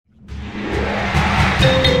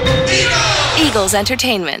Eagles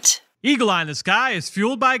Entertainment. Eagle Eye in the Sky is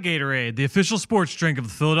fueled by Gatorade, the official sports drink of the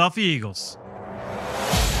Philadelphia Eagles.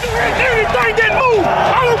 Anything that move,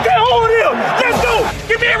 I don't care who it is. Let's go.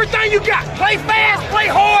 Give me everything you got. Play fast, play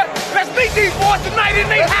hard. Let's meet these boys tonight in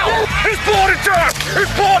their house. It's party time.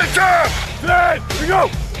 It's party time. Hey, here we go.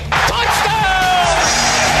 Touchdown!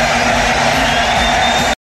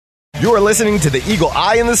 You're listening to the Eagle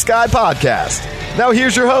Eye in the Sky podcast. Now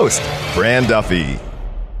here's your host, Fran Duffy.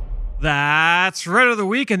 That's Red of the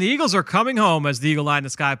Week, and the Eagles are coming home as the Eagle Eye in the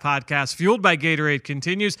Sky podcast, fueled by Gatorade,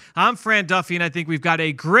 continues. I'm Fran Duffy, and I think we've got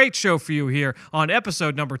a great show for you here on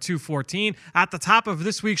episode number 214. At the top of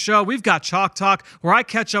this week's show, we've got Chalk Talk, where I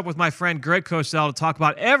catch up with my friend Greg Cosell to talk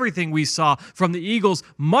about everything we saw from the Eagles'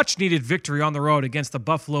 much-needed victory on the road against the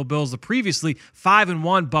Buffalo Bills, the previously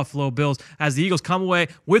 5-1 Buffalo Bills, as the Eagles come away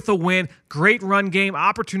with a win. Great run game,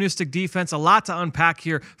 opportunistic defense, a lot to unpack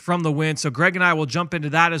here from the win. So Greg and I will jump into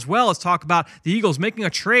that as well. Let's talk about the Eagles making a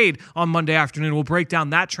trade on Monday afternoon. We'll break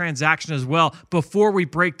down that transaction as well before we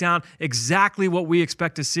break down exactly what we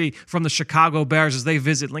expect to see from the Chicago Bears as they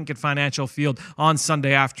visit Lincoln Financial Field on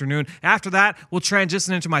Sunday afternoon. After that, we'll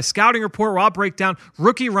transition into my scouting report where I'll break down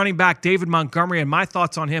rookie running back David Montgomery and my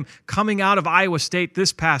thoughts on him coming out of Iowa State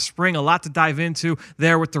this past spring. A lot to dive into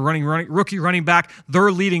there with the rookie running back, their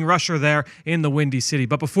leading rusher there in the Windy City.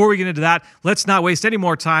 But before we get into that, let's not waste any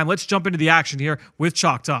more time. Let's jump into the action here with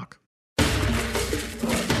Chalk Talk.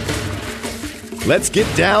 Let's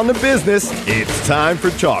get down to business. It's time for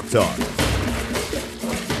Chalk Talk.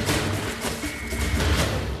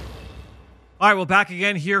 All right, well, back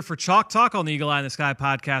again here for Chalk Talk on the Eagle Eye in the Sky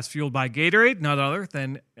podcast, fueled by Gatorade, none other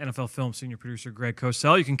than NFL Film senior producer Greg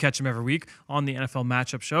Cosell. You can catch him every week on the NFL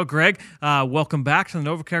Matchup Show. Greg, welcome back to the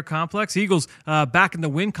NovaCare Complex. Eagles back in the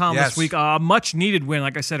win column this week. A much-needed win,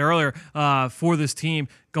 like I said earlier, for this team.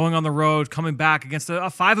 Going on the road, coming back against a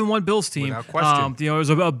 5-1 Bills team. Without question. It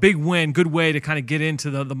was a big win, good way to kind of get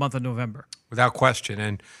into the month of November. Without question.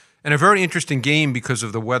 And a very interesting game because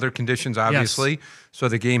of the weather conditions, obviously. Yes. So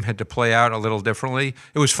the game had to play out a little differently.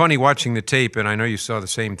 It was funny watching the tape, and I know you saw the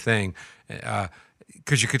same thing,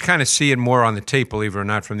 because you could kind of see it more on the tape, believe it or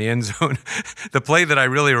not, from the end zone. The play that I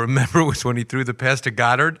really remember was when he threw the pass to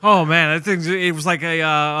Goddard. Oh, man, I think it was like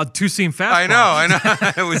a two-seam fastball. I know.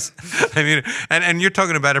 It was. I mean, and you're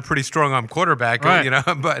talking about a pretty strong-arm quarterback, right.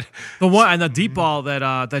 But the one and the deep ball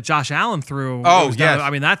that Josh Allen threw. Oh, yes. I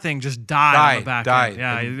mean, that thing just died on the back end.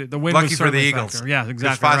 Yeah, the win lucky was for the Eagles. Yeah,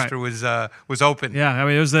 exactly. Foster right. was open. Yeah, I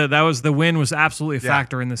mean, the win was absolutely a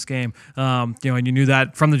factor in this game. And you knew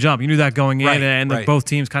that from the jump. You knew that going in, and both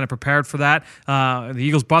teams kind of prepared for that. The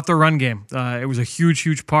Eagles bought their run game. It was a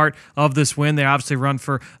huge part of this win. They obviously run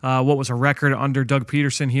for what was a record under Doug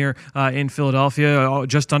Peterson here in Philadelphia,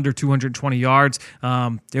 just under 220 yards.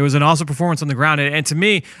 It was an awesome performance on the ground. And to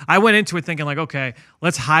me, I went into it thinking like, okay,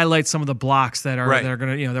 let's highlight some of the blocks that are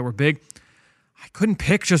that were big. I couldn't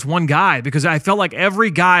pick just one guy because I felt like every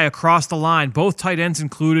guy across the line, both tight ends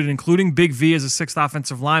included, including Big V as a sixth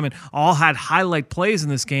offensive lineman, all had highlight plays in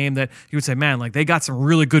this game that you would say, man, like they got some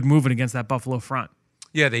really good movement against that Buffalo front.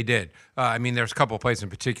 Yeah, they did. I mean, there's a couple of plays in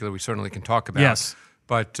particular we certainly can talk about. Yes.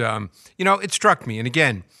 But, it struck me. And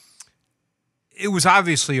again, it was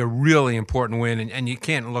obviously a really important win, and you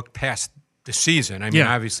can't look past the season. I mean,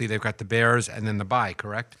 obviously they've got the Bears and then the bye,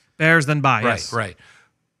 correct? Bears, then bye, yes. Right.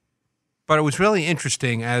 But it was really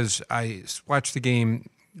interesting as I watched the game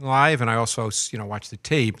live and I also, watched the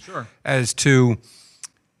tape as to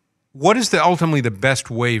what is ultimately the best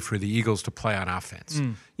way for the Eagles to play on offense.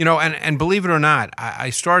 And believe it or not, I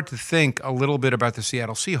started to think a little bit about the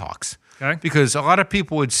Seattle Seahawks. Okay. Because a lot of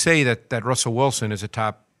people would say that Russell Wilson is a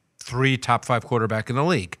top 3, top 5 quarterback in the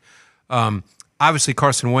league. Obviously,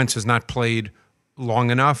 Carson Wentz has not played long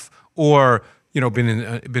enough or been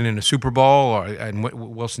in a Super Bowl, and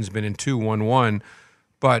Wilson's been in 2, won 1.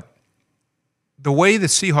 But the way the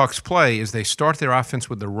Seahawks play is they start their offense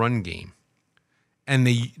with the run game. And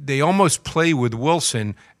they almost play with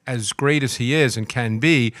Wilson, as great as he is and can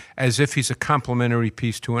be, as if he's a complementary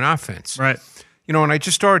piece to an offense. Right. And I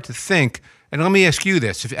just started to think, and let me ask you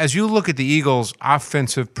this. As you look at the Eagles'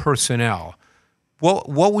 offensive personnel, what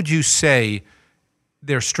would you say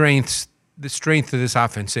the strength of this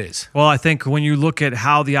offense is? Well, I think when you look at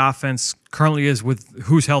how the offense currently is with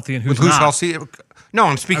who's healthy and who's not. Healthy? No,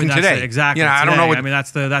 I'm speaking today. Exactly. I don't know what. I mean,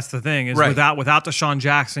 that's the thing is without DeSean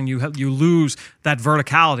Jackson, you lose that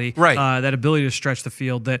verticality, that ability to stretch the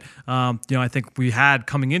field that I think we had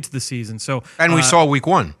coming into the season. So we saw week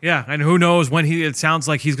 1. Yeah, and who knows when it sounds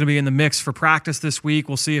like he's going to be in the mix for practice this week.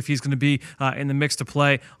 We'll see if he's going to be in the mix to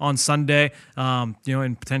play on Sunday. And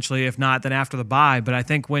potentially if not, then after the bye. But I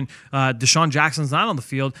think when DeSean Jackson's not on the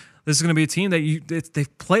field, this is going to be a team that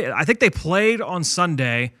they've played. I think they played on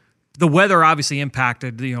Sunday. The weather obviously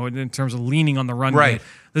impacted, in terms of leaning on the run Right. game.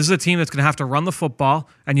 This is a team that's going to have to run the football,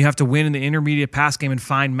 and you have to win in the intermediate pass game and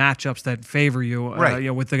find matchups that favor you, Right.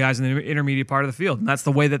 with the guys in the intermediate part of the field. And that's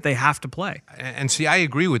the way that they have to play. And see, I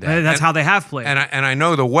agree with that. And that's how they have played. And I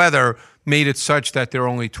know the weather made it such that there are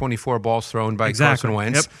only 24 balls thrown by Exactly. Carson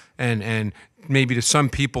Wentz. Yep. And maybe to some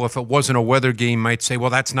people, if it wasn't a weather game, might say, well,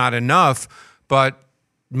 that's not enough. But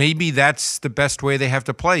maybe that's the best way they have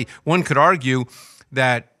to play. One could argue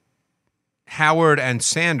that Howard and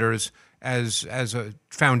Sanders as a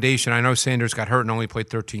foundation. I know Sanders got hurt and only played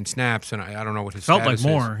 13 snaps, and I don't know what his Felt status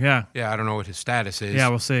like is. more, yeah. Yeah, I don't know what his status is. Yeah,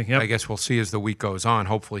 we'll see. Yep. I guess we'll see as the week goes on.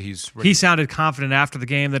 Hopefully he's ready. He sounded confident after the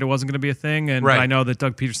game that it wasn't going to be a thing, and Right. I know that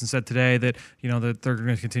Doug Peterson said today that that they're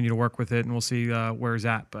going to continue to work with it, and we'll see where he's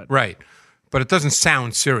at. But Right. But it doesn't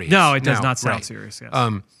sound serious. no, it does not sound right. serious.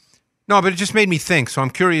 Yes. No, but it just made me think. So I'm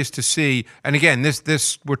curious to see. And again,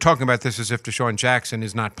 this we're talking about this as if Deshaun Jackson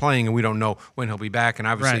is not playing, and we don't know when he'll be back. And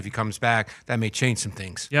obviously, Right. if he comes back, that may change some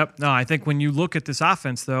things. Yep. No, I think when you look at this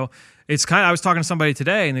offense, though, it's kind of. I was talking to somebody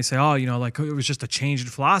today, and they say, "Oh, like it was just a change in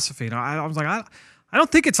philosophy." And I was like, I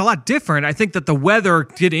don't think it's a lot different. I think that the weather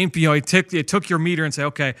did, it took your meter and say,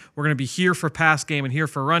 okay, we're going to be here for pass game and here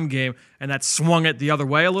for run game, and that swung it the other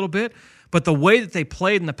way a little bit. But the way that they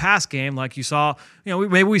played in the pass game, like you saw,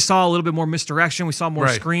 maybe we saw a little bit more misdirection, we saw more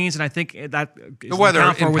Right. screens, and I think that is The weather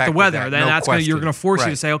accounted for with the impacted weather. that, Then no that's you're going to force you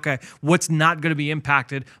question. to say, okay, what's not going to be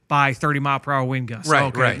impacted by 30-mile-per-hour wind gusts? Right,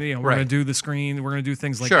 Okay, right, we're right. going to do the screen, we're going to do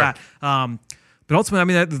things like Sure. that. But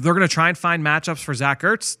ultimately, they're going to try and find matchups for Zach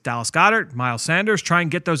Ertz, Dallas Goedert, Miles Sanders, try and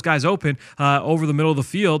get those guys open over the middle of the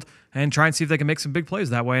field and try and see if they can make some big plays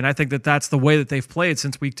that way. And I think that that's the way that they've played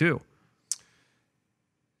since week 2.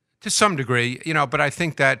 To some degree, but I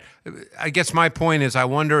think that, I guess my point is I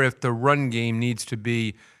wonder if the run game needs to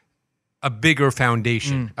be a bigger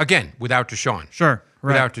foundation. Again, without Deshaun. Sure.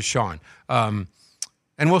 Right. Without Deshaun.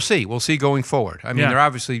 And we'll see. We'll see going forward. I mean, Yeah. they're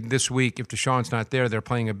obviously this week, if Deshaun's not there, they're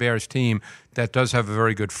playing a Bears team that does have a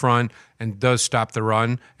very good front and does stop the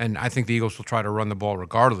run. And I think the Eagles will try to run the ball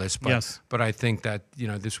regardless. But, Yes. but I think that,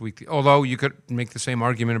 this week, although you could make the same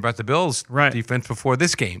argument about the Bills Right. defense before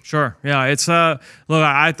this game. Sure. Yeah. It's look,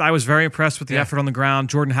 I was very impressed with the Yeah. effort on the ground.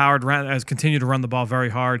 Jordan Howard has continued to run the ball very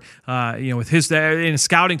hard. With his in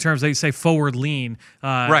scouting terms, they say forward lean.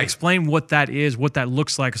 Right. Explain what that is, what that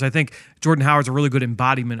looks like, because I think Jordan Howard's a really good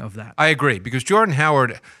embodiment of that. I agree, because Jordan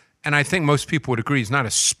Howard, and I think most people would agree, he's not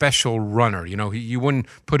a special runner. You wouldn't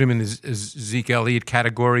put him in the Zeke Elliott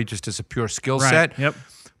category just as a pure skill Right. set. Yep.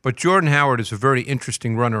 But Jordan Howard is a very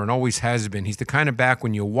interesting runner and always has been. He's the kind of back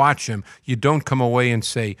when you watch him, you don't come away and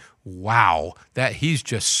say, wow, that he's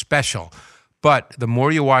just special. But the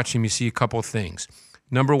more you watch him, you see a couple of things.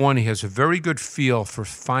 Number one, he has a very good feel for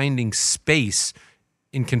finding space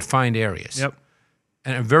in confined areas. Yep.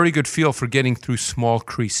 And a very good feel for getting through small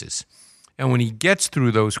creases. And when he gets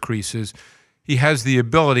through those creases, he has the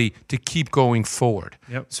ability to keep going forward.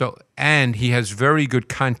 Yep. And he has very good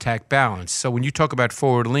contact balance. So when you talk about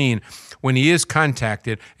forward lean, when he is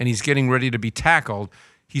contacted and he's getting ready to be tackled,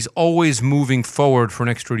 he's always moving forward for an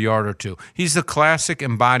extra yard or two. He's the classic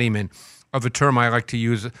embodiment of a term I like to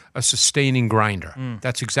use, a sustaining grinder.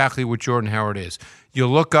 That's exactly what Jordan Howard is. You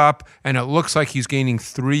look up, and it looks like he's gaining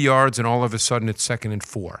 3 yards, and all of a sudden it's 2nd and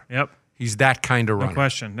 4. Yep. He's that kind of runner. No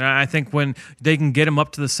question. I think when they can get him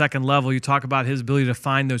up to the second level, you talk about his ability to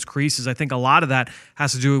find those creases. I think a lot of that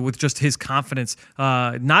has to do with just his confidence,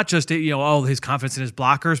 not just his confidence in his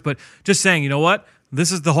blockers, but just saying, you know what,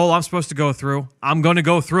 this is the hole I'm supposed to go through. I'm going to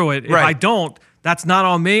go through it. If Right. I don't, that's not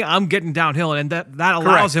on me. I'm getting downhill, and that allows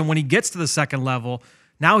Correct. him when he gets to the second level.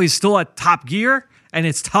 Now he's still at top gear. And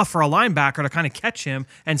it's tough for a linebacker to kind of catch him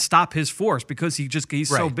and stop his force because he's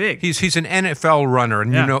so Right. big. He's an NFL runner,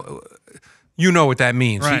 and Yeah. you know what that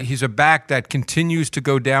means. Right. He's a back that continues to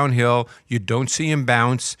go downhill. You don't see him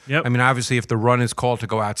bounce. Yep. I mean, obviously, if the run is called to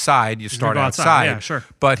go outside, you start go outside. outside. Yeah, sure.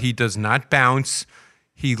 But he does not bounce.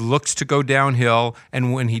 He looks to go downhill,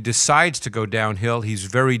 and when he decides to go downhill, he's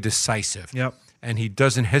very decisive. Yep. And he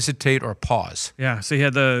doesn't hesitate or pause. Yeah, so he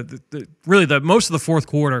had really the most of the fourth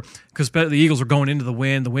quarter because the Eagles were going into the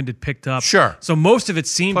wind had picked up. Sure. So most of it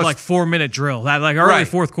seemed Plus- like 4-minute drill. That like early Right.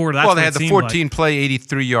 fourth quarter. That's well, what they it had the seemed 14-play,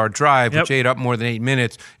 83-yard drive, Yep. which ate up more than 8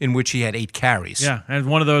 minutes, in which he had 8 carries. Yeah, and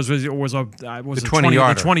one of those was a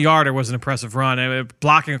 20-yarder. The 20-yarder was an impressive run,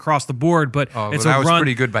 blocking across the board. But Oh, it's that a was run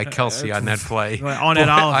pretty good by Kelsey on that play. on Ed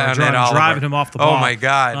Oliver, On Ed Oliver. driving him off the ball. Oh my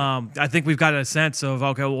God! I think we've got a sense of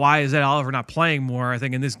why is Ed Oliver not playing? playing more. I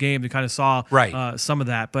think in this game, they kind of saw some of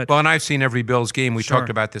that. But well, and I've seen every Bills game. We Sure. talked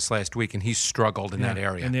about this last week, and he's struggled in that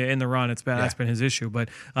area. In the run, that's been his issue. But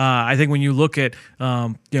I think when you look at,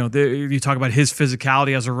 you talk about his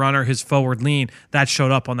physicality as a runner, his forward lean, that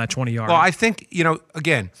showed up on that 20-yard. Well, I think,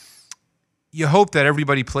 again, you hope that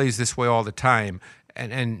everybody plays this way all the time,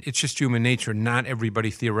 and it's just human nature. Not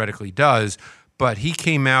everybody theoretically does, but he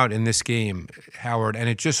came out in this game, Howard, and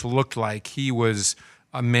it just looked like he was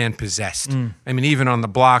a man possessed. I mean, even on the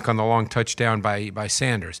block on the long touchdown by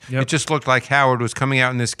Sanders, it just looked like Howard was coming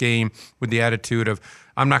out in this game with the attitude of,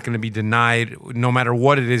 I'm not going to be denied no matter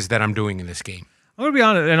what it is that I'm doing in this game. I'm going to be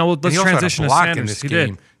honest, and let's transition to block Sanders. in this he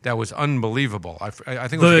game did. that was unbelievable. I think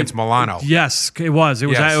it was against Milano. Yes, it was. It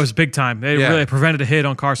was big time. It really prevented a hit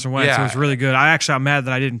on Carson Wentz. Yeah. It was really good. I'm mad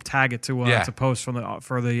that I didn't tag it to post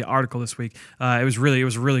for the article this week. It was a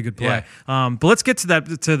really good play. Yeah. But let's get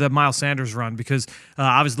to the Miles Sanders run, because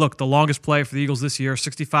obviously, look, the longest play for the Eagles this year,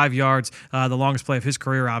 65 yards, the longest play of his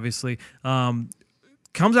career, obviously.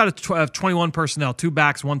 Comes out of 21 personnel, 2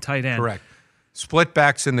 backs, 1 tight end. Correct. Split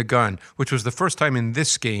backs in the gun, which was the first time in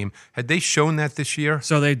this game. Had they shown that this year?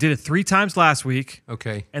 So they did it 3 times last week.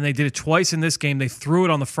 Okay. And they did it twice in this game. They threw it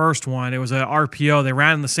on the first one. It was an RPO. They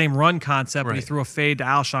ran in the same run concept, but he threw a fade to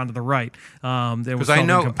Alshon to the right. Because I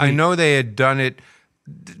know they had done it.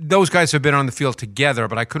 Those guys have been on the field together,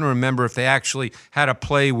 but I couldn't remember if they actually had a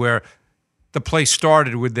play where the play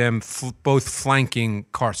started with them both flanking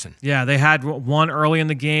Carson. Yeah, they had one early in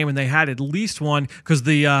the game, and they had at least one because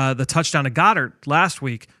the touchdown to Goddard last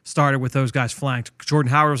week started with those guys flanked. Jordan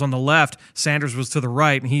Howard was on the left, Sanders was to the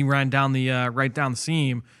right, and he ran down the right down the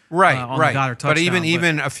seam. On the Goddard touchdown. But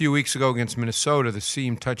even a few weeks ago against Minnesota, the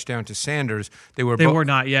seam touchdown to Sanders, they were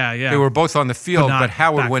not. Yeah. They were both on the field, but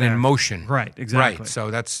Howard went in motion. Right. Exactly. Right.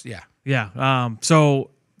 So that's Yeah. So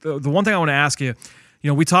the one thing I want to ask you.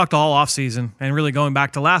 We talked all offseason and really going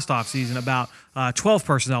back to last offseason about 12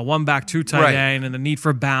 personnel, 1 back, 2 tight end, and the need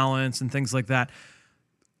for balance and things like that.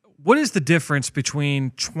 What is the difference between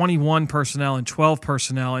 21 personnel and 12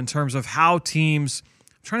 personnel in terms of how teams –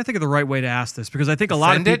 I'm trying to think of the right way to ask this, because I think a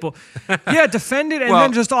lot of people defend it, and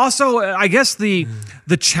then just also, I guess, the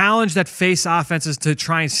challenge that face offenses to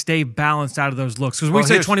try and stay balanced out of those looks. Because when we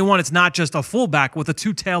say 21, it's not just a fullback with the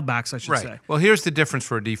 2 tailbacks, I should say. Well, here's the difference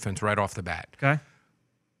for a defense right off the bat. Okay.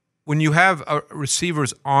 When you have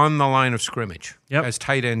receivers on the line of scrimmage, Yep. as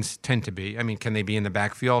tight ends tend to be, I mean, can they be in the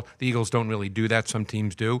backfield? The Eagles don't really do that. Some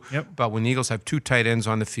teams do. Yep. But when the Eagles have 2 tight ends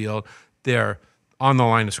on the field, they're on the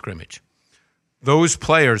line of scrimmage. Those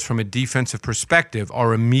players, from a defensive perspective,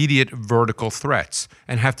 are immediate vertical threats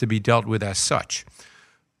and have to be dealt with as such.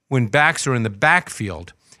 When backs are in the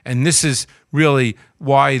backfield, and this is really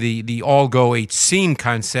why the all-go 8 seam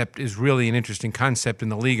concept is really an interesting concept in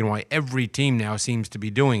the league, and why every team now seems to be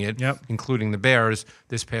doing it, including the Bears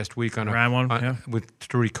this past week with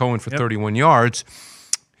Tariq Cohen for 31 yards,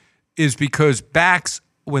 is because backs,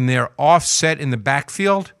 when they're offset in the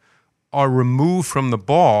backfield, are removed from the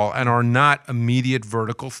ball and are not immediate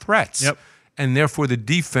vertical threats. Yep. And therefore the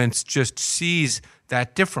defense just sees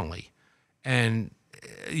that differently. And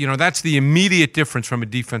that's the immediate difference from a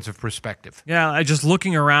defensive perspective. Yeah, just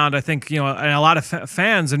looking around, I think, and a lot of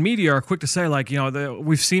fans and media are quick to say, like,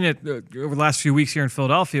 we've seen it over the last few weeks here in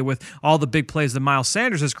Philadelphia with all the big plays that Miles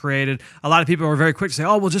Sanders has created. A lot of people are very quick to say,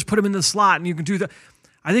 oh, well, just put him in the slot and you can do that.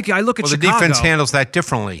 I think I look at Chicago. The defense handles that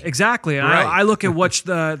differently. Exactly. And I look at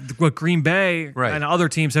what Green Bay and other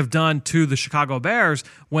teams have done to the Chicago Bears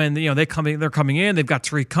when they're coming in, they've got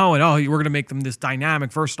Tariq Cohen. Oh, we're going to make them this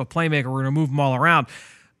dynamic, versatile playmaker. We're going to move them all around.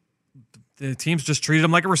 The teams just treated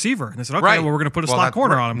him like a receiver. And they said, okay, well, we're going to put a slot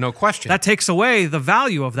corner on him. No question. That takes away the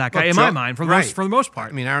value of that guy, in my mind, for the most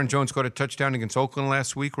part. I mean, Aaron Jones got a touchdown against Oakland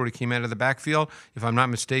last week where he came out of the backfield. If I'm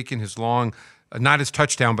not mistaken, his long – not his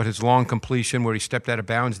touchdown, but his long completion where he stepped out of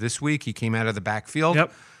bounds this week. He came out of the backfield.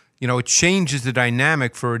 Yep. It changes the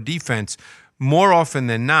dynamic for a defense more often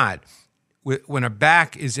than not. When a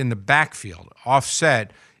back is in the backfield,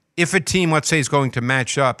 offset, if a team, let's say, is going to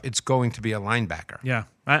match up, it's going to be a linebacker. Yeah.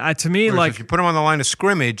 To me, whereas if you put him on the line of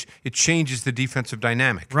scrimmage, it changes the defensive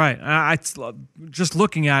dynamic. Right. Just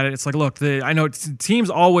looking at it, it's like, look, I know teams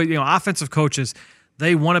always, offensive coaches,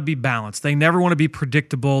 they want to be balanced. They never want to be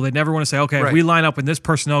predictable. They never want to say, okay, if we line up in this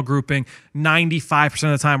personnel grouping,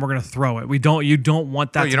 95% of the time we're going to throw it. You don't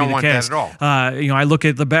want that to be the case. You don't want that at all. I look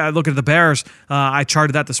at the Bears. I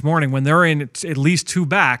charted that this morning. When they're in at least 2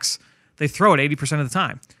 backs, they throw it 80% of the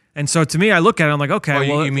time. And so to me, I look at it, I'm like, okay.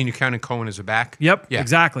 Well, you mean you counted Cohen as a back? Yep,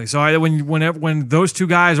 exactly. So when those 2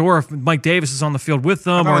 guys, or if Mike Davis is on the field with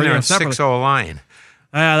them, or they're on 6-0 line.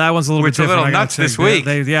 Yeah, that one's a little Which bit a different. little nuts this week.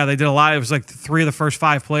 They did a lot. It was like 3 of the first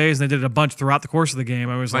 5 plays, and they did a bunch throughout the course of the game.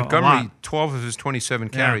 It was a Montgomery, lot. 12 of his 27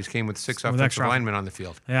 carries came with 6 offensive extra. linemen on the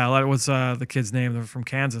field. Yeah, what was the kid's name? They're from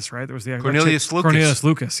Kansas, right? There was the Cornelius Lucas. Cornelius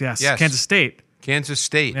Lucas, yes. Kansas State. Kansas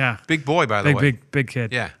State. Yeah. Big boy, by the way. Big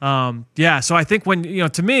kid. Yeah. So I think when,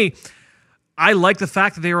 to me, I like the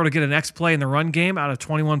fact that they were able to get an X play in the run game out of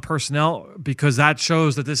 21 personnel because that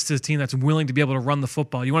shows that this is a team that's willing to be able to run the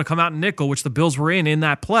football. You want to come out in nickel, which the Bills were in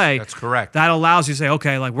that play. That's correct. That allows you to say,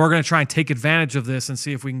 okay, like we're going to try and take advantage of this and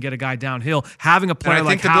see if we can get a guy downhill. Having a player and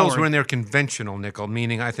I think like the Howard, Bills were in their conventional nickel,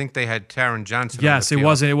 meaning I think they had Taron Johnson. Yes, on the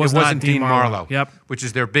it field. wasn't Dean Marlowe. Yep. Which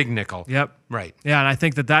is their big nickel. Yep. Right. Yeah, and I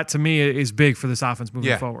think that to me is big for this offense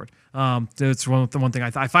moving forward. It's one thing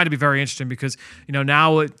I find to be very interesting because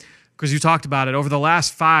now because you talked about it over the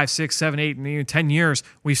last 5, 6, 7, 8, and even 10 years,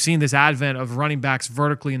 we've seen this advent of running backs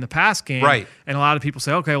vertically in the pass game. Right. And a lot of people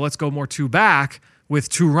say, okay, let's go more 2 back with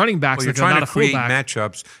 2 running backs. Well, you're that go, trying not to a create fullback.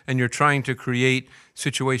 matchups, and you're trying to create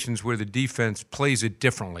situations where the defense plays it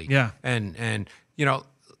differently. Yeah. And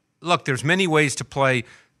look, there's many ways to play.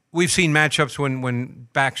 We've seen matchups when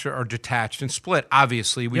backs are detached and split.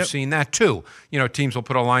 Obviously, we've seen that too. Teams will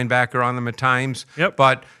put a linebacker on them at times. Yep.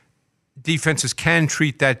 But defenses can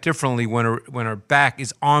treat that differently when a back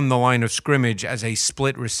is on the line of scrimmage as a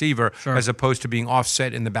split receiver as opposed to being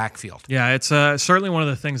offset in the backfield. Yeah, it's certainly one of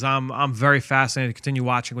the things I'm very fascinated to continue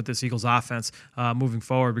watching with this Eagles offense moving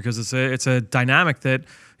forward because it's a dynamic that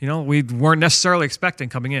we weren't necessarily expecting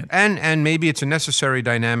coming in. And maybe it's a necessary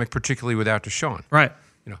dynamic, particularly without Deshaun. Right.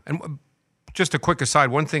 And just a quick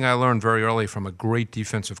aside, one thing I learned very early from a great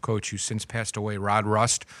defensive coach who's since passed away, Rod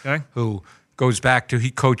Rust, who goes back to,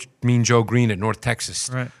 he coached Mean Joe Green at North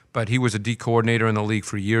Texas. Right. But he was a D coordinator in the league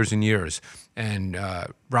for years and years. And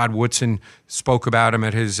Rod Woodson spoke about him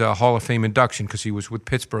at his Hall of Fame induction because he was with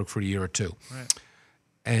Pittsburgh for a year or 2. Right.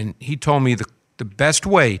 And he told me the best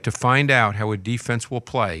way to find out how a defense will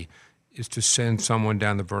play is to send someone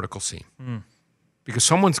down the vertical seam. Because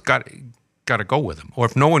someone's got to go with him. Or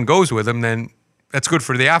if no one goes with him, then that's good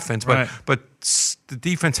for the offense. But the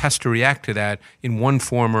defense has to react to that in one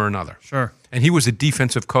form or another. Sure. And he was a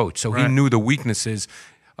defensive coach, so he knew the weaknesses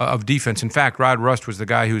of defense. In fact, Rod Rust was the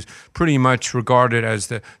guy who's pretty much regarded as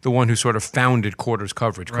the one who sort of founded quarters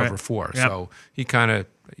coverage, cover 4. Yep. So he kind of,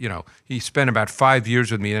 he spent about 5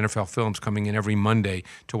 years with me at NFL Films, coming in every Monday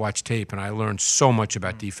to watch tape, and I learned so much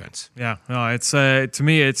about defense. Yeah, no, it's to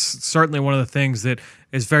me, it's certainly one of the things that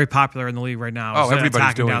is very popular in the league right now. Oh, everybody's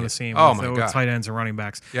attacking doing down it. the seam With tight ends and running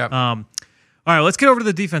backs. Yep. All right, let's get over to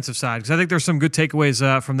the defensive side because I think there's some good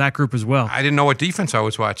takeaways from that group as well. I didn't know what defense I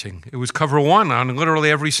was watching. It was cover 1 on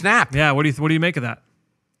literally every snap. Yeah, what do you make of that?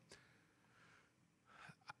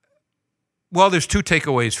 Well, there's 2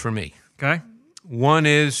 takeaways for me. Okay. One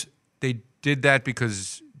is they did that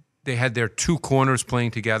because they had their 2 corners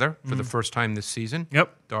playing together for the first time this season.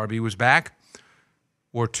 Yep. Darby was back.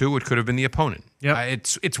 Or 2, it could have been the opponent. Yep.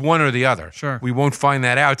 It's one or the other. Sure. We won't find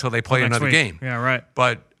that out till they play Next another week. game. Yeah, right.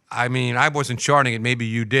 But, I mean, I wasn't charting it. Maybe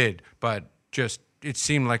you did. But just it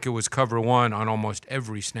seemed like it was cover 1 on almost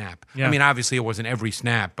every snap. Yeah. I mean, obviously it wasn't every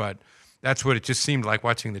snap, but that's what it just seemed like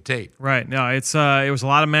watching the tape. Right. No, it was a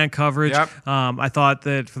lot of man coverage. Yep. I thought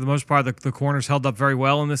that for the most part the corners held up very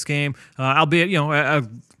well in this game, albeit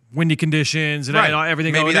windy conditions and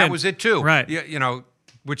everything. Maybe going that in. was it too. Right.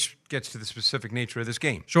 Which gets to the specific nature of this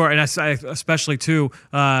game. Sure, and I especially too,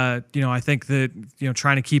 I think that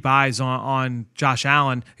trying to keep eyes on Josh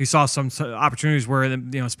Allen, he saw some opportunities where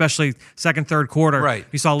especially second, third quarter, right.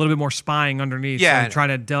 He saw a little bit more spying underneath. Yeah, and trying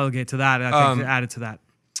to delegate to that. And I think it added to that.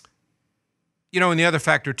 And the other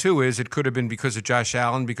factor too is it could have been because of Josh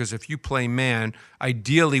Allen. Because if you play man,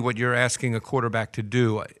 ideally, what you're asking a quarterback to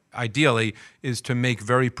do, ideally, is to make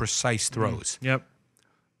very precise throws. Yep.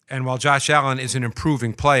 And while Josh Allen is an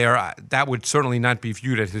improving player, that would certainly not be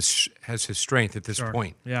viewed as his strength at this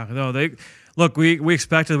point. Yeah, no, we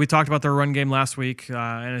expected. We talked about their run game last week,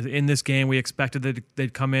 and in this game, we expected that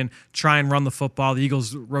they'd come in, try and run the football. The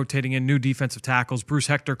Eagles rotating in new defensive tackles. Bruce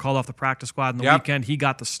Hector called off the practice squad in the weekend. He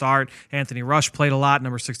got the start. Anthony Rush played a lot,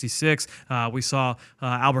 number 66. We saw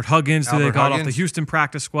Albert Huggins. They called off the Houston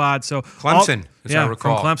practice squad. So Clemson, as I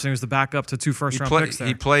recall. From Clemson, he was the backup to 2 first-round picks there.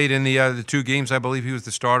 He played in the 2 games. I believe he was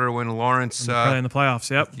the starter when Lawrence in the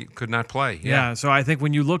playoffs. Yep, could not play. Yeah. So I think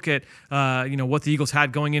when you look at what the Eagles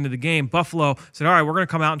had going into the game, Buffalo said, "All right, we're going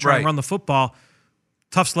to come out and try and run the football."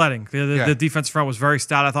 tough sledding. The defense front was very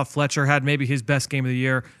stout. I thought Fletcher had maybe his best game of the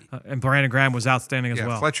year, and Brandon Graham was outstanding as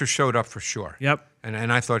well. Fletcher showed up for sure. Yep.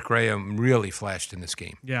 And I thought Graham really flashed in this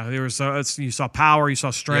game. Yeah, there was you saw power, you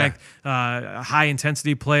saw strength, high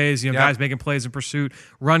intensity plays. Guys making plays in pursuit,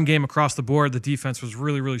 run game across the board. The defense was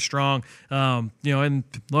really, really strong. And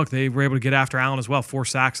look, they were able to get after Allen as well. 4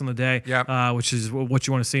 sacks on the day, which is what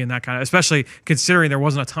you want to see in that kind of, especially considering there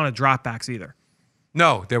wasn't a ton of dropbacks either.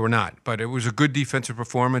 No, they were not. But it was a good defensive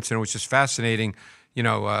performance, and it was just fascinating,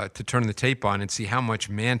 to turn the tape on and see how much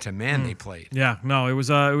man-to-man they played. Yeah, no, it was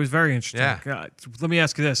very interesting. Yeah. Let me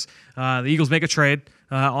ask you this. The Eagles make a trade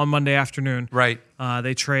on Monday afternoon. Right.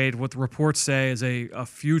 They trade what the reports say is a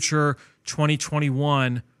future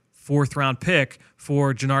 2021 4th-round pick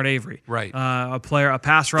for Jannard Avery. Right. A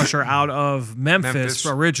pass rusher out of Memphis.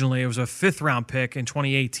 Originally. It was a 5th-round pick in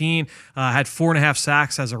 2018. Had 4.5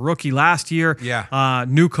 sacks as a rookie last year. Yeah.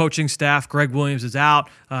 New coaching staff. Greg Williams is out.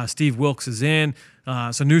 Steve Wilkes is in.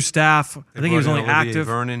 So new staff. I think he was only active.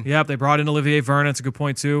 Vernon. Yep, they brought in Olivier Vernon. That's a good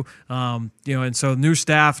point too. And so new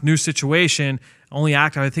staff, new situation. Only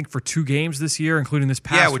active, I think, for 2 games this year, including this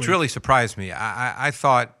past. Yeah, which week. really surprised me. I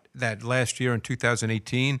thought that last year in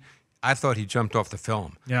 2018, I thought he jumped off the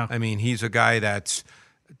film. Yeah. I mean, he's a guy that's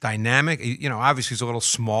dynamic. Obviously he's a little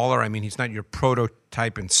smaller. I mean, he's not your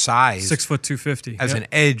prototype in size. 6 foot 250 as an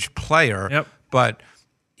edge player. Yep. But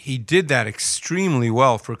he did that extremely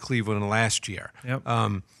well for Cleveland last year. Yep.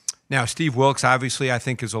 Now, Steve Wilkes, obviously, I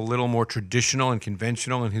think is a little more traditional and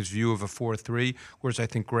conventional in his view of a 4-3, whereas I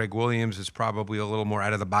think Greg Williams is probably a little more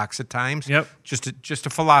out of the box at times. Yep. Just a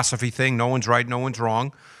philosophy thing. No one's right, no one's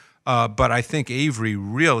wrong. But I think Avery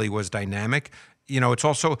really was dynamic. It's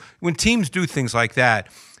also, when teams do things like that,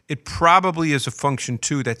 it probably is a function,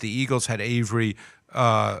 too, that the Eagles had Avery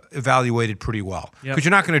evaluated pretty well. Because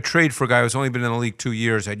you're not going to trade for a guy who's only been in the league 2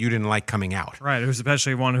 years that you didn't like coming out. Right, who's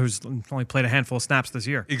especially one who's only played a handful of snaps this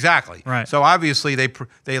year. Exactly. Right. So obviously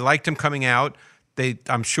they liked him coming out.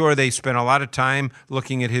 I'm sure they spent a lot of time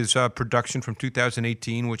looking at his production from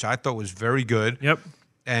 2018, which I thought was very good. Yep.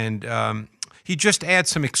 And he just adds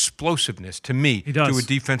some explosiveness to me to a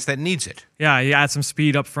defense that needs it. Yeah, he adds some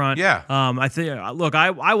speed up front. Yeah. I think. Look,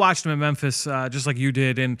 I watched him in Memphis just like you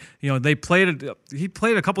did, and they played. He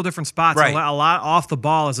played a couple different spots. Right. A lot off the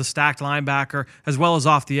ball as a stacked linebacker, as well as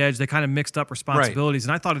off the edge. They kind of mixed up responsibilities,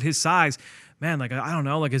 and I thought at his size, man, like I don't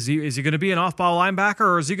know, like is he going to be an off-ball linebacker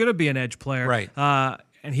or is he going to be an edge player? Right.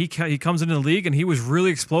 And he comes into the league, and he was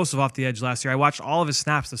really explosive off the edge last year. I watched all of his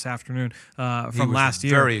snaps this afternoon from last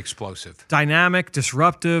year. Very explosive, dynamic,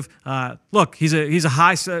 disruptive. Look, he's a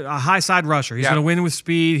high side rusher. He's going to win with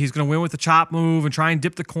speed. He's going to win with the chop move and try and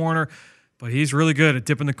dip the corner. But he's really good at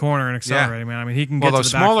dipping the corner and accelerating, man. I mean, he can get to the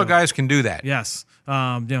backfield. Well, those smaller guys can do that. Yes.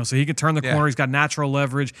 So he can turn the corner. He's got natural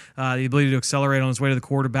leverage, the ability to accelerate on his way to the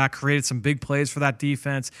quarterback, created some big plays for that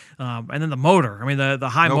defense. And then the motor. I mean, the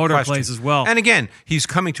high motor plays as well. And again, he's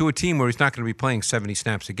coming to a team where he's not going to be playing 70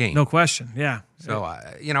 snaps a game. No question. Yeah. So,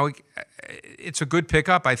 it's a good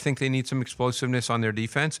pickup. I think they need some explosiveness on their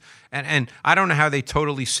defense. And I don't know how they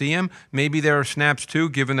totally see him. Maybe there are snaps, too,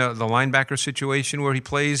 given the linebacker situation where he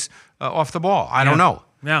plays off the ball. I don't know.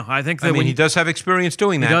 Yeah, I think that he does have experience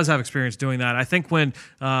doing that. He does have experience doing that. I think when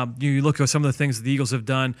you look at some of the things that the Eagles have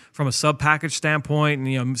done from a sub-package standpoint,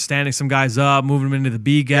 and standing some guys up, moving them into the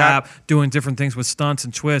B gap, doing different things with stunts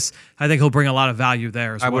and twists, I think he'll bring a lot of value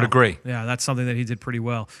there as well. I would agree. Yeah, that's something that he did pretty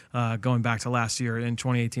well going back to last year in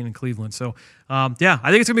 2018 in Cleveland. So, I think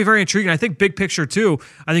it's going to be very intriguing. I think big picture, too,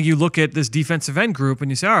 I think you look at this defensive end group and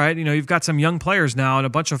you say, all right, you've got some young players now and a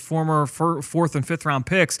bunch of former 4th and 5th round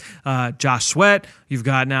picks. Josh Sweat, you've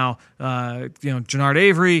got now Jannard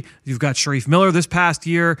Avery, you've got Sharif Miller this past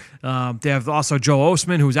year. They have also Joe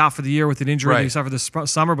Osman, who's out for the year with an injury that he suffered this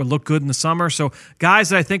summer, but looked good in the summer. So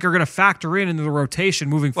guys that I think are going to factor into the rotation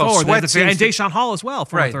moving forward. And Deshaun Hall as well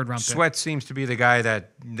for a 3rd round pick. Sweat seems to be the guy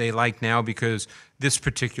that they like now because this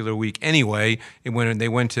particular week anyway, when they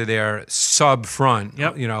went to their sub front,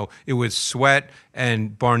 it was Sweat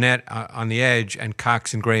and Barnett on the edge and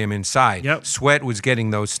Cox and Graham inside. Yep. Sweat was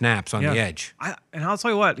getting those snaps on the edge. And I'll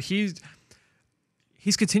tell you what, he's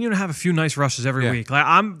continuing to have a few nice rushes every week. Like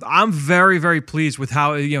I'm very, very pleased with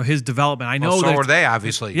how his development. I know so are they,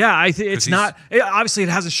 obviously. Yeah, it's not. Obviously, it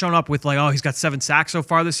hasn't shown up with he's got 7 sacks so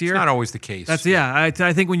far this year. It's not always the case. I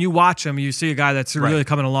think when you watch him, you see a guy that's really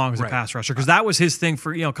coming along as a pass rusher because that was his thing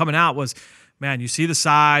for coming out was, man, you see the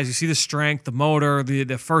size, you see the strength, the motor,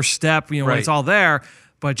 the first step. When it's all there,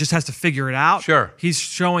 but just has to figure it out. Sure, he's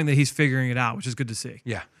showing that he's figuring it out, which is good to see.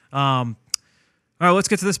 Yeah. All right, let's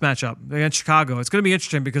get to this matchup against Chicago. It's going to be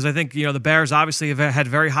interesting because I think, the Bears obviously have had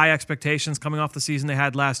very high expectations coming off the season they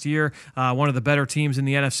had last year. One of the better teams in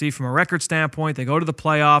the NFC from a record standpoint. They go to the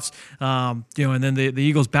playoffs, and then the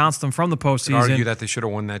Eagles bounced them from the postseason. I'd argue that they should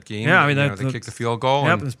have won that game. Yeah, I mean, they kicked the field goal.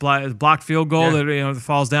 Yep, it's blocked field goal that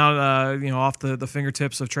falls down, off the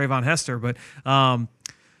fingertips of Trayvon Hester. But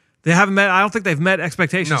they haven't met. I don't think they've met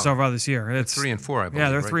expectations so far this year. It's 3-4, I believe.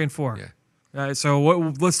 Yeah, they're right? 3-4. Yeah.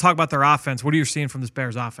 So let's talk about their offense. What are you seeing from this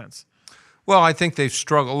Bears offense? Well, I think they've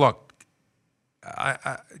struggled. Look,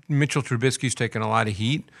 Mitchell Trubisky's taken a lot of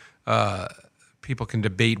heat. People can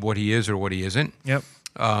debate what he is or what he isn't. Yep.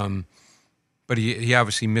 But he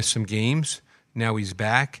obviously missed some games. Now he's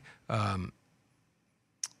back. I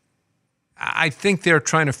think they're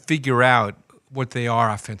trying to figure out what they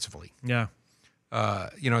are offensively. Yeah.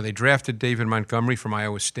 They drafted David Montgomery from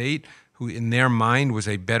Iowa State, who in their mind was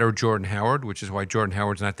a better Jordan Howard, which is why Jordan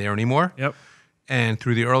Howard's not there anymore. Yep. And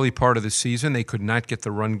through the early part of the season, they could not get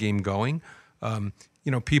the run game going.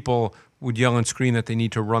 People would yell and scream that they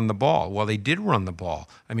need to run the ball. Well, they did run the ball.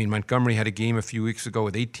 I mean, Montgomery had a game a few weeks ago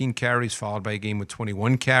with 18 carries, followed by a game with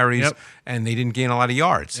 21 carries, and they didn't gain a lot of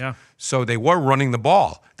yards. Yeah. So they were running the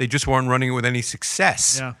ball. They just weren't running it with any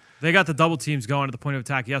success. Yeah. They got the double teams going at the point of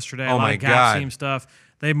attack yesterday. Oh, a lot my of gap God. scheme stuff.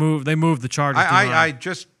 They moved the Chargers. I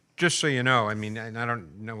just so you know, I mean, and I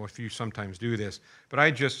don't know if you sometimes do this, but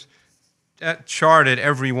I just charted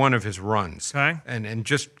every one of his runs. Okay. And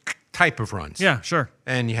just type of runs. Yeah, sure.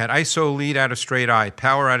 And you had ISO lead out of straight eye,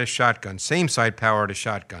 power out of shotgun, same side power out of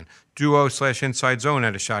shotgun, duo/inside zone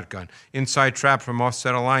out of shotgun, inside trap from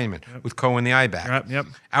offset alignment with Cohen the eye back. Yep.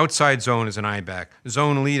 Outside zone is an eye back.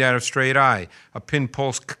 Zone lead out of straight eye, a pin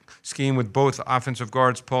pulse scheme with both offensive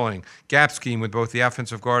guards pulling, gap scheme with both the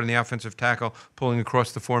offensive guard and the offensive tackle pulling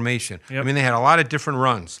across the formation. Yep. I mean, they had a lot of different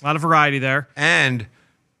runs. A lot of variety there. And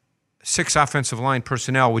 6 offensive line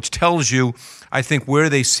personnel, which tells you, I think, where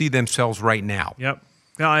they see themselves right now. Yep.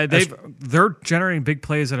 They're generating big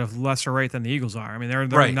plays at a lesser rate than the Eagles are. I mean, they're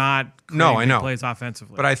Right. not No, creating I know. big plays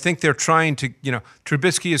offensively. But I think they're trying to,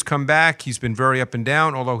 Trubisky has come back. He's been very up and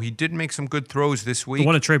down, although he did make some good throws this week. the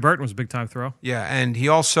one at Trey Burton was a big-time throw. Yeah, and he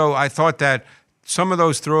also, I thought that some of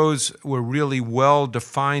those throws were really well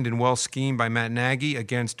defined and well schemed by Matt Nagy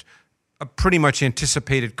against a pretty much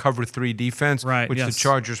anticipated cover 3 defense, Right, which the yes.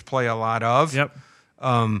 Chargers play a lot of. Yep.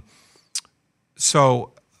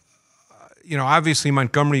 Obviously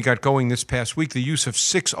Montgomery got going this past week. The use of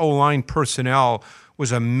 6 O-line personnel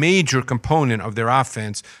was a major component of their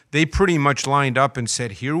offense. They pretty much lined up and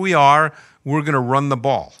said, here we are, we're going to run the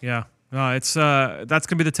ball. Yeah. It's that's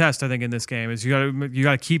going to be the test, I think, in this game. Is you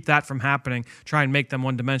got to keep that from happening. Try and make them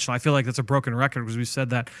one-dimensional. I feel like that's a broken record because we've said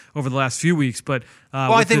that over the last few weeks. But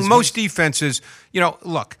I think most defenses,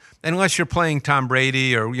 look, unless you're playing Tom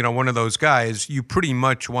Brady or one of those guys, you pretty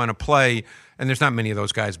much want to play. And there's not many of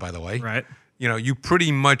those guys, by the way. Right. You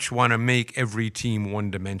pretty much want to make every team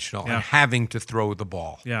one-dimensional and having to throw the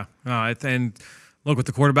ball. Yeah. And look, with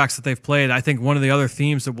the quarterbacks that they've played, I think one of the other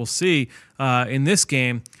themes that we'll see in this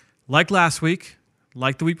game, like last week,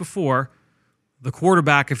 like the week before, the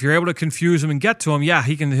quarterback, if you're able to confuse him and get to him,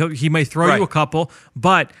 he may throw you a couple,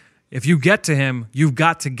 but if you get to him, you've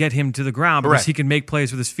got to get him to the ground because he can make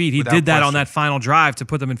plays with his feet. He Without did that question. on that final drive to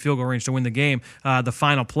put them in field goal range to win the game. The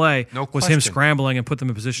final play No was him question. scrambling and put them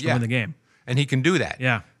in position to win the game. And he can do that.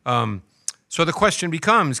 Yeah. So the question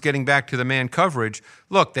becomes, getting back to the man coverage,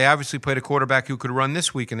 look, they obviously played a quarterback who could run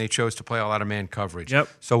this week, and they chose to play a lot of man coverage. Yep.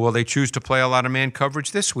 So will they choose to play a lot of man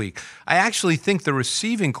coverage this week? I actually think the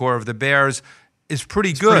receiving core of the Bears is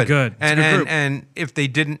pretty good. pretty good. It's a good group. And if they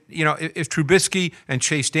didn't, if Trubisky and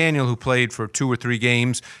Chase Daniel, who played for 2 or 3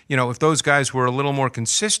 games, if those guys were a little more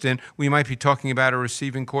consistent, we might be talking about a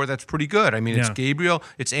receiving core that's pretty good. I mean, it's Gabriel,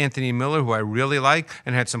 it's Anthony Miller, who I really like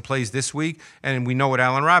and had some plays this week, and we know what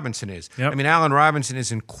Allen Robinson is. Yep. I mean, Allen Robinson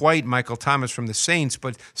isn't quite Michael Thomas from the Saints,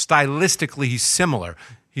 but stylistically he's similar.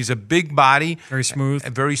 He's a big body. Very smooth.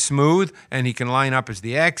 Very smooth, and he can line up as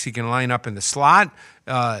the X. He can line up in the slot.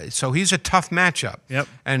 So he's a tough matchup. Yep.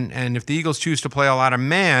 And if the Eagles choose to play a lot of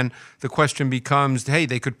man, the question becomes, hey,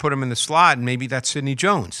 they could put him in the slot, and maybe that's Sidney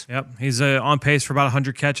Jones. Yep, he's on pace for about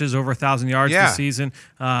 100 catches, over 1,000 yards this season.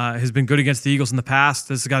 Has been good against the Eagles in the past.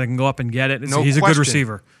 This guy can go up and get it. He's a good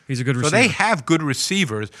receiver. He's a good receiver. So they have good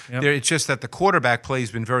receivers. Yep. It's just that the quarterback play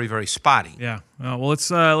has been very, very spotty. Yeah. Well, let's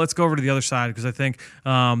go over to the other side because I think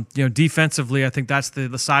defensively, I think that's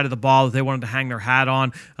the side of the ball that they wanted to hang their hat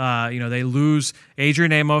on. They lose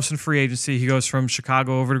Adrian Amos in free agency. He goes from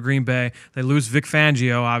Chicago over to Green Bay. They lose Vic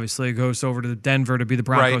Fangio, obviously, goes over to Denver to be the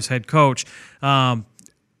Broncos head coach.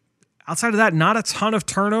 Outside of that, not a ton of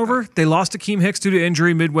turnover. They lost Akeem Hicks due to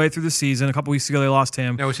injury midway through the season. A couple weeks ago, they lost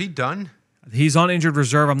him. Now, is he done? He's on injured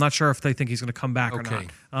reserve. I'm not sure if they think he's going to come back or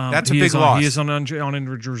not. That's a big loss. He is on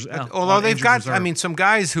injured reserve. Although they've got, some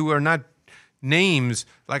guys who are not names.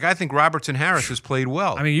 Like, I think Robertson Harris has played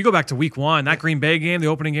well. I mean, you go back to week 1, that Green Bay game, the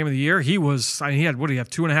opening game of the year, he had, what did he have,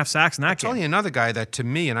 2.5 sacks in that game? I'll tell you another guy that, to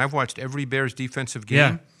me, and I've watched every Bears defensive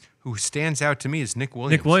game, who stands out to me is Nick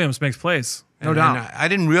Williams. Nick Williams makes plays, no doubt. And I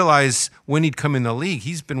didn't realize when he'd come in the league.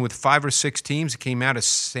 He's been with 5 or 6 teams. He came out of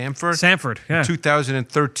Sanford, yeah.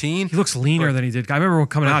 2013. He looks leaner than he did. I remember when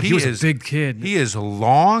coming out, he was a big kid. He is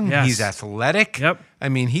long. Yes. He's athletic. Yep. I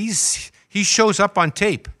mean, he shows up on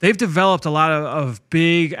tape. They've developed a lot of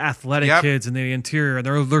big athletic kids in the interior. And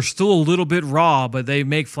they're still a little bit raw, but they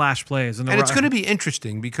make flash plays. And it's going to be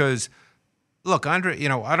interesting because, look, Andre,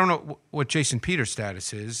 I don't know what Jason Peters'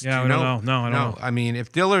 status is. Yeah, I don't know. No, I don't know. I mean,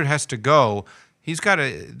 if Dillard has to go,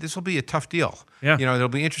 this will be a tough deal. Yeah. It'll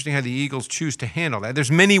be interesting how the Eagles choose to handle that.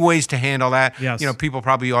 There's many ways to handle that. Yes. People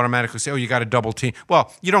probably automatically say, you got a double team.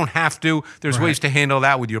 Well, you don't have to. There's ways to handle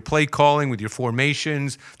that with your play calling, with your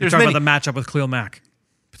formations. You're talking about the matchup with Khalil Mack,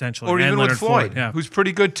 potentially. Or even Leonard with Floyd, yeah. who's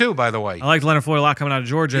pretty good too, by the way. I like Leonard Floyd a lot coming out of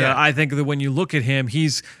Georgia. Yeah. I think that when you look at him,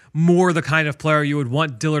 he's more the kind of player you would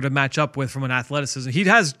want Dillard to match up with from an athleticism. He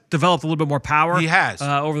has developed a little bit more power. He has.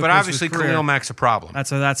 Over the but course obviously, of his career. Khalil Mack's a problem.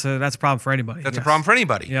 That's a problem for anybody. That's a problem for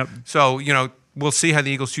anybody. Yep. So, we'll see how the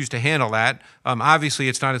Eagles choose to handle that. Obviously,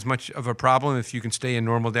 it's not as much of a problem if you can stay in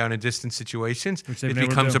normal down and distance situations. It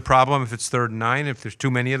becomes a problem if it's 3rd and 9, if there's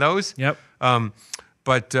too many of those. Yep.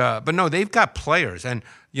 But no, they've got players. And,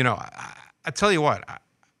 I tell you what,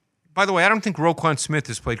 by the way, I don't think Roquan Smith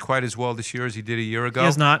has played quite as well this year as he did a year ago. He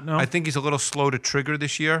has not, no. I think he's a little slow to trigger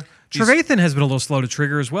this year. Trevathan has been a little slow to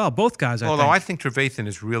trigger as well. Both guys, Although I think Trevathan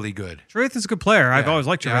is really good. Trevathan's a good player. I've always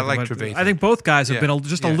liked Trevathan. Yeah, I like Trevathan. I think both guys have been a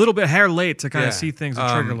little bit hair late to kind of see things and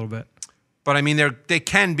trigger a little bit. But, I mean, they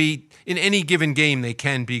can be, in any given game, they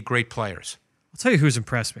can be great players. I'll tell you who's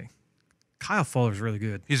impressed me. Kyle Fuller's really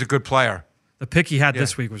good. He's a good player. The pick he had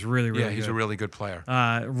this week was really good. Yeah, he's a really good player.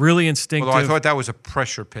 Really instinctive. Although I thought that was a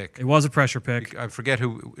pressure pick. It was a pressure pick. I forget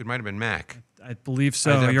who. It might have been Mac. I believe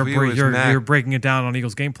so. You're breaking it down on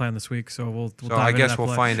Eagles game plan this week, so we'll so I guess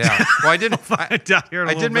we'll find out. Well, I did.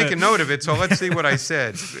 I did make a note of it, so let's see what I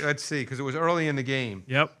said. Let's see, because it was early in the game.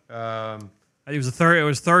 Yep. It was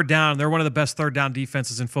 3rd down. They're one of the best 3rd down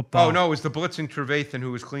defenses in football. Oh no, it was the blitzing Trevathan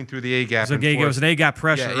who was clean through the A gap. It was an A gap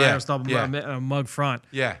pressure. Yeah, right? It was a mug front.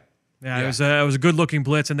 Yeah. Yeah, it was a good looking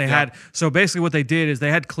blitz, and they had basically what they did is they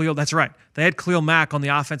had Khalil. That's right, they had Khalil Mack on the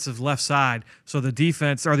offensive left side. So the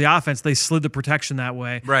defense or the offense, they slid the protection that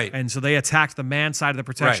way, right? And so they attacked the man side of the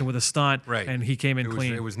protection with a stunt, right? And he came in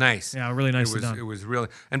clean. It was nice. Yeah, really nicely done. It was really.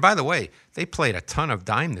 And by the way, they played a ton of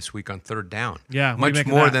dime this week on 3rd down. Yeah, much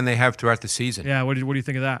more than they have throughout the season. Yeah, what do you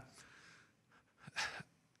think of that?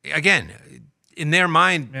 Again, in their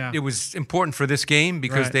mind, it was important for this game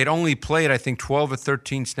because they'd only played, I think, 12 or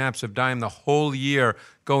 13 snaps of dime the whole year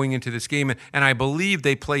going into this game. And I believe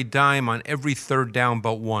they played dime on every 3rd down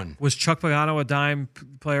but one. Was Chuck Pagano a dime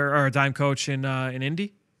player or a dime coach in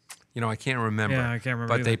Indy? I can't remember. Yeah, I can't remember.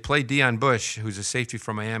 But either. they played Deion Bush, who's a safety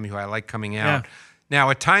from Miami, who I like coming out. Yeah. Now,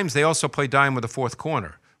 at times, they also play dime with a 4th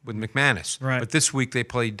corner, with McManus. Right. But this week, they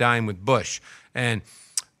played dime with Bush. And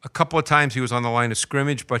a couple of times he was on the line of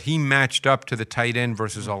scrimmage, but he matched up to the tight end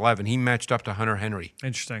versus 11. He matched up to Hunter Henry.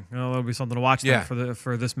 Interesting. Well, that'll be something to watch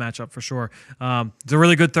for this matchup for sure. It's a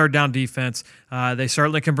really good 3rd down defense. They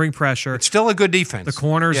certainly can bring pressure. It's still a good defense. The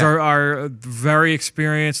corners are very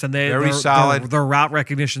experienced and they're solid. Their route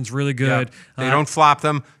recognition's really good. They don't flop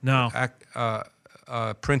them. No.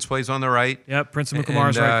 Prince plays on the right. Yep. Prince of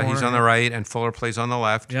McLamar's right corner. He's on the right, and Fuller plays on the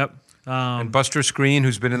left. Yep. And Buster Screen,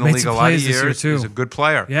 who's been in the league a lot of years, is a good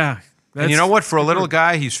player. Yeah. And you know what? For a little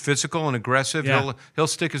guy, he's physical and aggressive. Yeah. He'll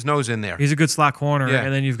stick his nose in there. He's a good slot corner. Yeah.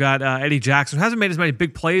 And then you've got Eddie Jackson, who hasn't made as many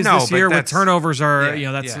big plays this year. With turnovers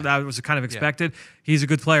that was kind of expected. He's a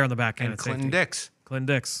good player on the back end. And Clinton Dix.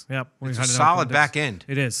 Yep. It's a solid back end.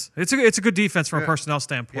 It is. It's a good defense from a personnel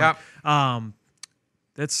standpoint. Yep. I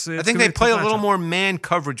think they play a little more man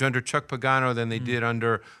coverage under Chuck Pagano than they did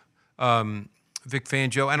under Vic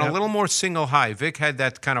Fangio, and a little more single high. Vic had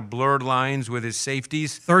that kind of blurred lines with his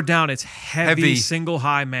safeties. 3rd down, it's heavy single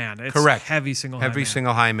high man. It's correct. Heavy single high man. Heavy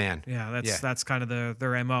single high man. Yeah, that's kind of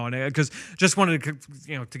their MO. And because just wanted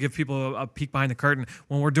to give people a peek behind the curtain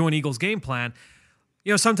when we're doing Eagles game plan.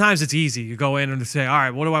 Sometimes it's easy. You go in and say, all right,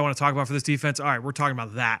 what do I want to talk about for this defense? All right, we're talking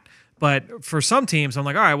about that. But for some teams, I'm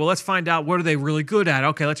like, all right, well, let's find out what are they really good at.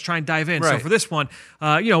 Okay, let's try and dive in. Right. So for this one,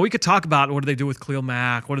 we could talk about what do they do with Khalil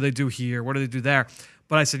Mack? What do they do here? What do they do there?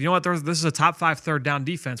 But I said, you know what? This is a top 5 third down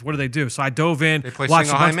defense. What do they do? So I dove in. They play watched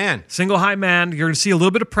single high man. Single high man. You're going to see a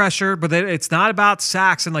little bit of pressure, but it's not about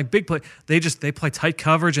sacks and like big play. They play tight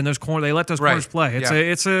coverage and they let those corners play.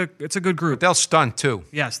 It's a good group. But they'll stunt too.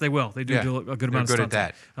 Yes, they will. They do a good amount of good stunting.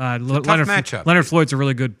 at that. Leonard Floyd's a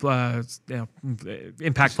really good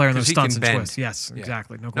impact player in those stunts and twists. Yes,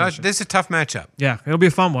 exactly. No question. This is a tough matchup. Yeah, it'll be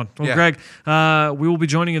a fun one. Well, Greg, we will be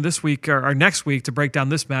joining you this week or next week to break down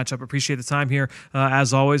this matchup. Appreciate the time here,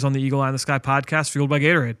 as always, on the Eagle Eye in the Sky podcast, fueled by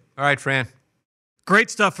Gatorade. All right, Fran.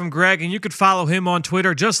 Great stuff from Greg, and you could follow him on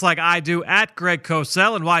Twitter just like I do, at Greg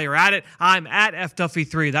Cosell. And while you're at it, I'm at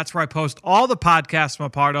FDuffy3. That's where I post all the podcasts I'm a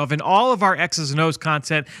part of and all of our X's and O's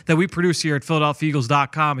content that we produce here at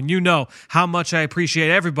PhiladelphiaEagles.com. And you know how much I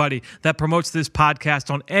appreciate everybody that promotes this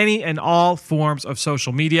podcast on any and all forms of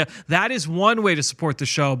social media. That is one way to support the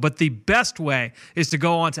show, but the best way is to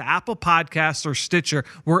go on to Apple Podcasts or Stitcher.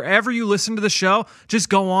 Wherever you listen to the show, just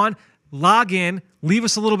go on, log in, leave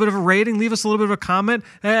us a little bit of a rating, leave us a little bit of a comment,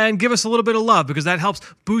 and give us a little bit of love, because that helps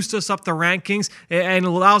boost us up the rankings and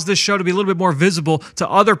allows this show to be a little bit more visible to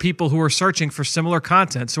other people who are searching for similar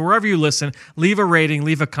content. So wherever you listen, leave a rating,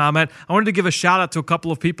 leave a comment. I wanted to give a shout out to a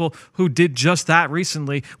couple of people who did just that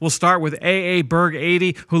recently. We'll start with AA Berg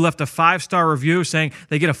 80, who left a 5-star review saying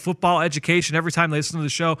they get a football education every time they listen to the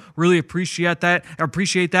show. Really appreciate that,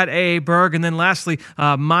 AA Berg. And then lastly,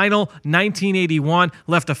 Meinl 1981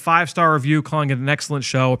 left a 5-star review calling it an excellent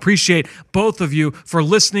show. Appreciate both of you for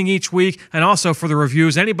listening each week and also for the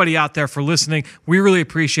reviews. Anybody out there for listening, we really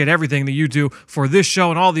appreciate everything that you do for this show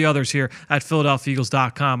and all the others here at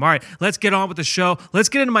PhiladelphiaEagles.com. All right, let's get on with the show. Let's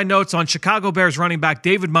get into my notes on Chicago Bears running back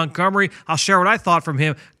David Montgomery. I'll share what I thought from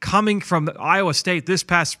him coming from Iowa State this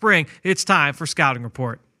past spring. It's time for Scouting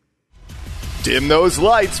Report. Dim those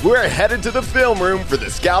lights. We're headed to the film room for the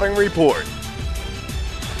Scouting Report.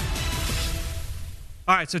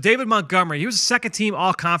 All right, so David Montgomery, he was a second-team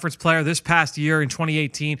all-conference player this past year in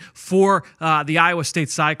 2018 for the Iowa State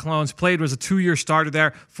Cyclones. Was a 2-year starter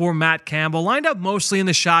there for Matt Campbell. Lined up mostly in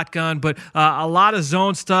the shotgun, but a lot of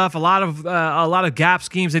zone stuff, a lot of gap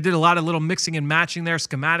schemes. They did a lot of little mixing and matching there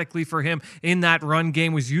schematically for him in that run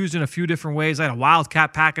game. Was used in a few different ways. I had a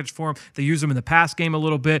wildcat package for him. They used him in the pass game a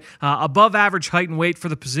little bit. Above average height and weight for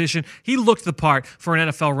the position. He looked the part for an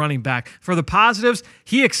NFL running back. For the positives,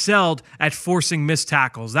 he excelled at forcing missed tackles.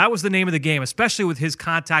 That was the name of the game, especially with his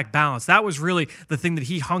contact balance. That was really the thing that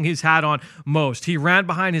he hung his hat on most. He ran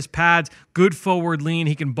behind his pads, good forward lean.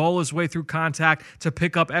 He can bowl his way through contact to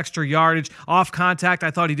pick up extra yardage. Off contact, I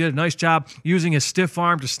thought he did a nice job using his stiff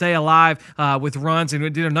arm to stay alive with runs, and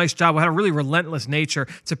did a nice job. Had a really relentless nature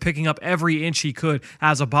to picking up every inch he could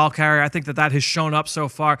as a ball carrier. I think that has shown up so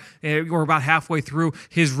far. We're about halfway through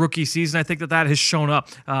his rookie season. I think that has shown up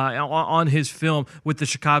on his film with the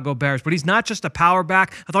Chicago Bears. But he's not just a power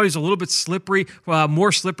back. I thought he was a little bit slippery,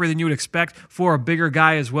 more slippery than you would expect for a bigger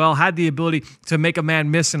guy as well. Had the ability to make a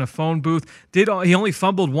man miss in a phone booth. He only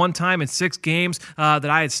fumbled one time in 6 games that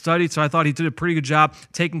I had studied, so I thought he did a pretty good job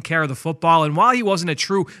taking care of the football. And while he wasn't a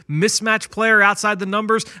true mismatch player outside the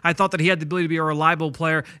numbers, I thought that he had the ability to be a reliable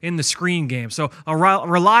player in the screen game. So a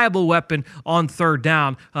reliable weapon on third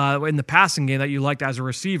down in the passing game that you liked as a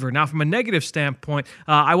receiver. Now, from a negative standpoint,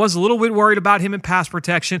 I was a little bit worried about him in pass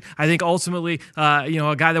protection. I think ultimately,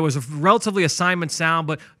 a guy that was relatively assignment sound,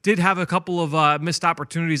 but did have a couple of missed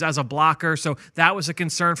opportunities as a blocker. So that was a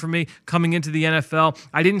concern for me coming into the NFL.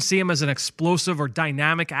 I didn't see him as an explosive or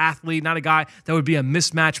dynamic athlete, not a guy that would be a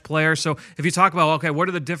mismatch player. So if you talk about, okay, what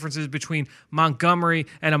are the differences between Montgomery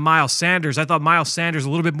and a Miles Sanders? I thought Miles Sanders a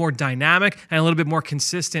little bit more dynamic and a little bit more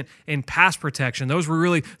consistent in pass protection. Those were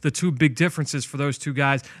really the two big differences for those two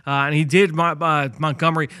guys. And he did,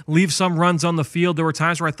 Montgomery, leave some runs on the field. There were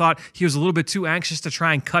times where I thought he was a little bit too anxious to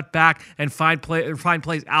try and cut back and find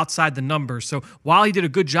plays outside the numbers. So while he did a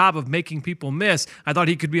good job of making people miss, I thought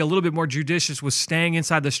he could be a little bit more judicious with staying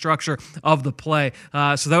inside the structure of the play.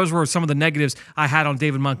 So those were some of the negatives I had on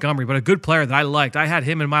David Montgomery, but a good player that I liked. I had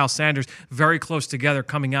him and Miles Sanders very close together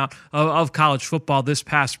coming out of college football this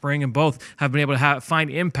past spring, and both have been able to find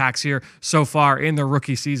impacts here so far in their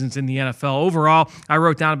rookie seasons in the NFL. Overall, I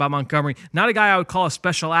wrote down about Montgomery, not a guy I would call a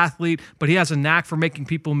special athlete, but he has a knack for making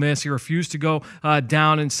people miss. He refused to go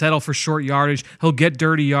down and settle for short yardage. He'll get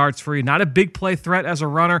dirty yards for you. Not a big play threat as a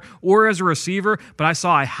runner or as a receiver, but I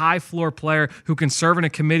saw a high floor player who can serve in a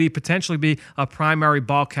committee, potentially be a primary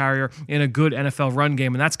ball carrier in a good NFL run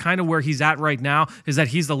game. And that's kind of where he's at right now, is that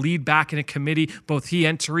he's the lead back in a committee. Both he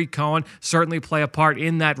and Tariq Cohen certainly play a part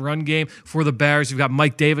in that run game for the Bears. You've got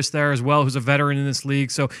Mike Davis there as well, who's a veteran in this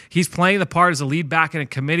league. So he's playing the part as a lead back in a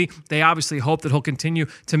committee. They obviously hope that he'll continue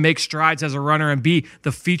to make strides as a runner and be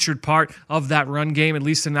the featured part of that that run game, at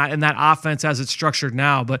least in that offense as it's structured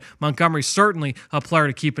now. But Montgomery's certainly a player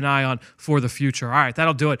to keep an eye on for the future. All right,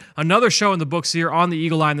 that'll do it. Another show in the books here on the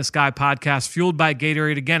Eagle Eye in the Sky podcast, fueled by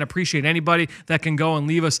Gatorade. Again, appreciate anybody that can go and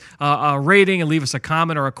leave us a rating and leave us a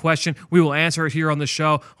comment or a question. We will answer it here on the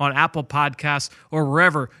show on Apple Podcasts or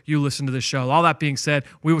wherever you listen to the show. All that being said,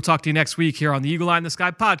 we will talk to you next week here on the Eagle Eye in the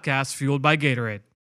Sky podcast, fueled by Gatorade.